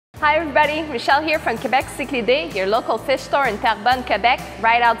Hi everybody, Michelle here from Quebec CICHLIDS, your local fish store in Terrebonne, Quebec,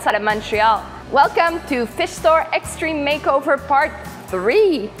 right outside of Montreal. Welcome to Store Xtreme Makeover Part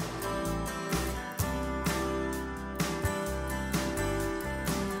 3.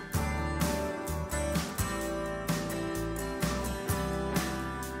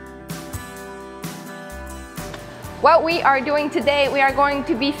 What we are doing today, we are going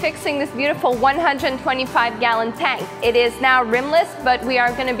to be fixing this beautiful 125-gallon tank. It is now rimless, but we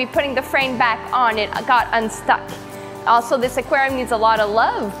are going to be putting the frame back on. It got unstuck. Also, this aquarium needs a lot of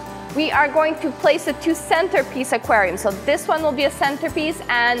love. We are going to place it to centerpiece aquariums. So this one will be a centerpiece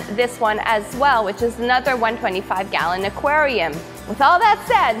and this one as well, which is another 125-gallon aquarium. With all that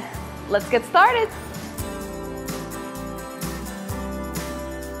said, let's get started.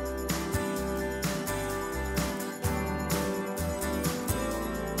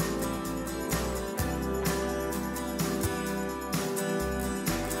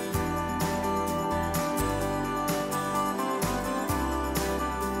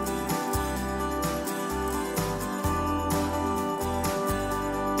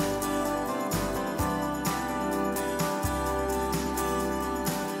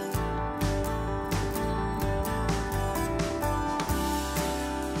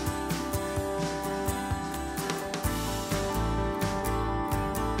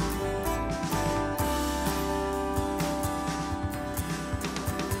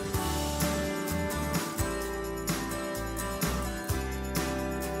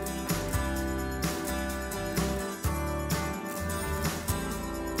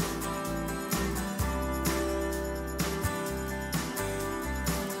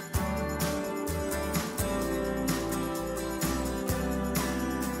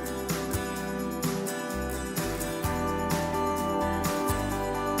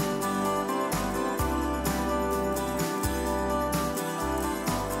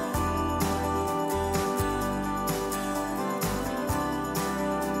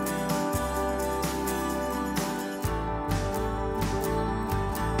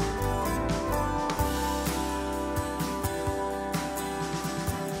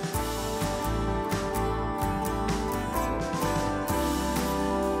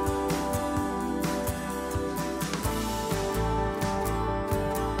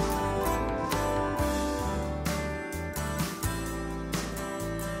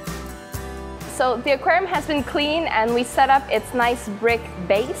 So the aquarium has been cleaned and we set up its nice brick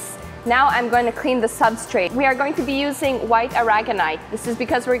base. Now I'm going to clean the substrate. We are going to be using white aragonite. This is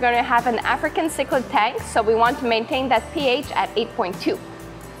because we're going to have an African cichlid tank, so we want to maintain that pH at 8.2.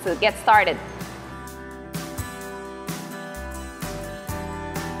 So get started.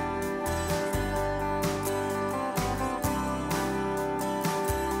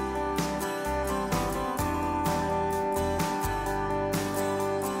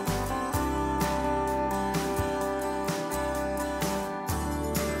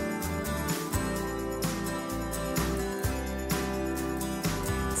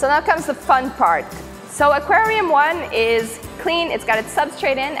 So now comes the fun part. So aquarium 1 is clean, it's got its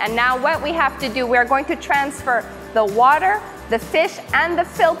substrate in, and now what we have to do, we're going to transfer the water, the fish, and the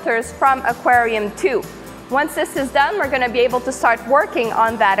filters from aquarium 2. Once this is done, we're going to be able to start working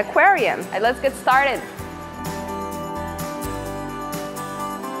on that aquarium. All right, let's get started.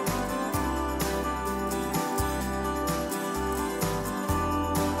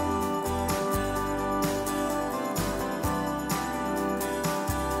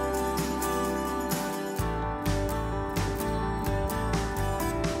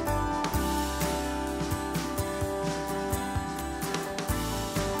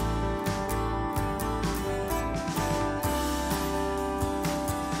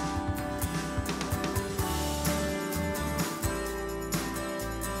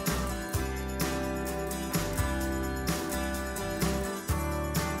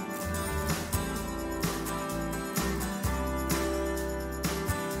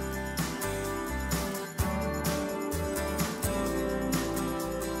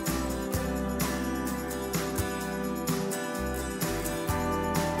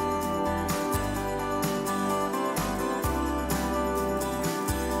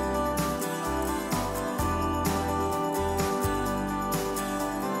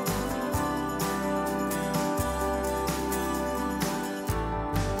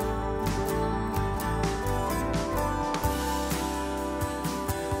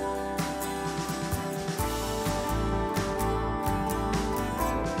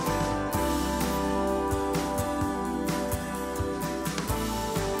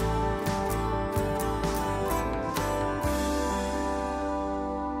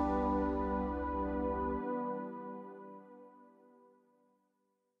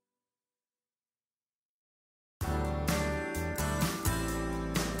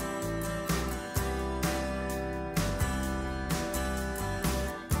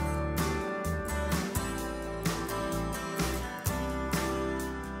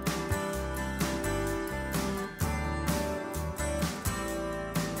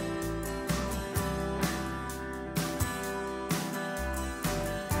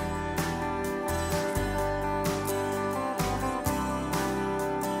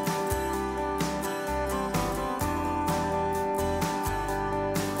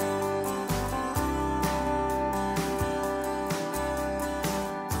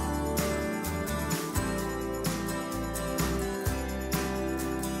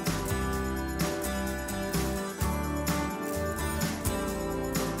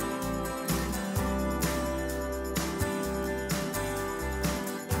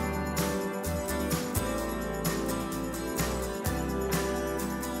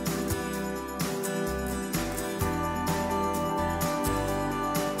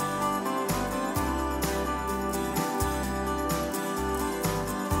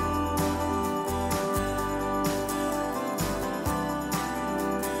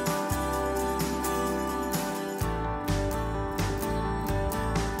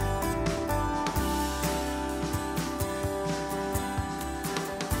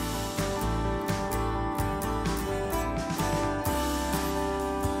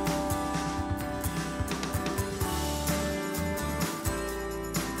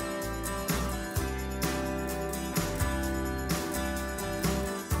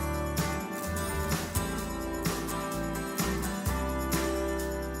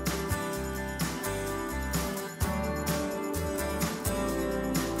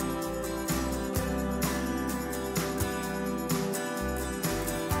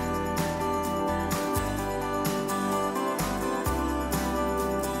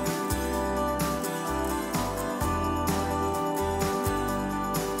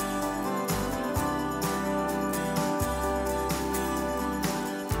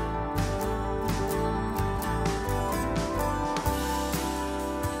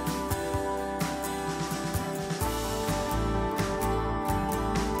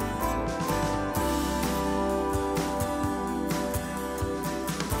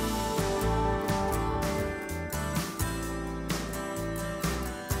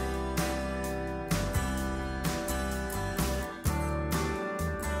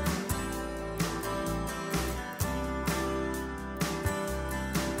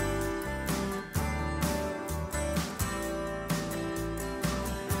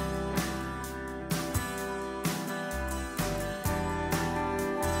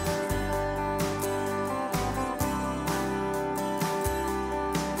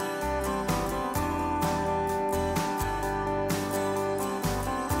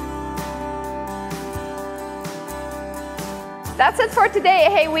 that's it for today.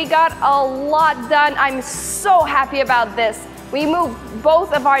 Hey, we got a lot done. I'm so happy about this. We moved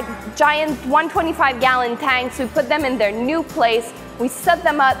both of our giant 125-gallon tanks. We put them in their new place. We set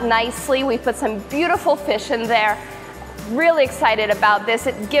them up nicely. We put some beautiful fish in there. Really excited about this.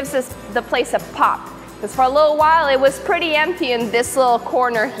 It gives us the place a pop. Because for a little while, it was pretty empty in this little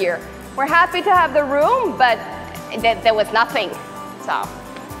corner here. We're happy to have the room, but there was nothing. So,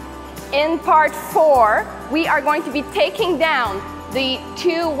 in part 4, we are going to be taking down the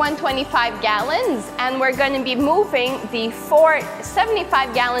 2 125 gallons, and we're going to be moving the 4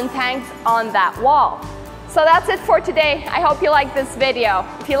 75-gallon tanks on that wall. So that's it for today. I hope you liked this video.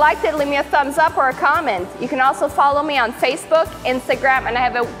 If you liked it, leave me a thumbs up or a comment. You can also follow me on Facebook, Instagram, and I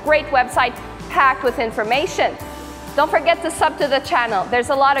have a great website packed with information. Don't forget to sub to the channel. There's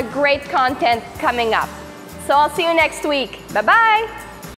a lot of great content coming up. So I'll see you next week. Bye-bye.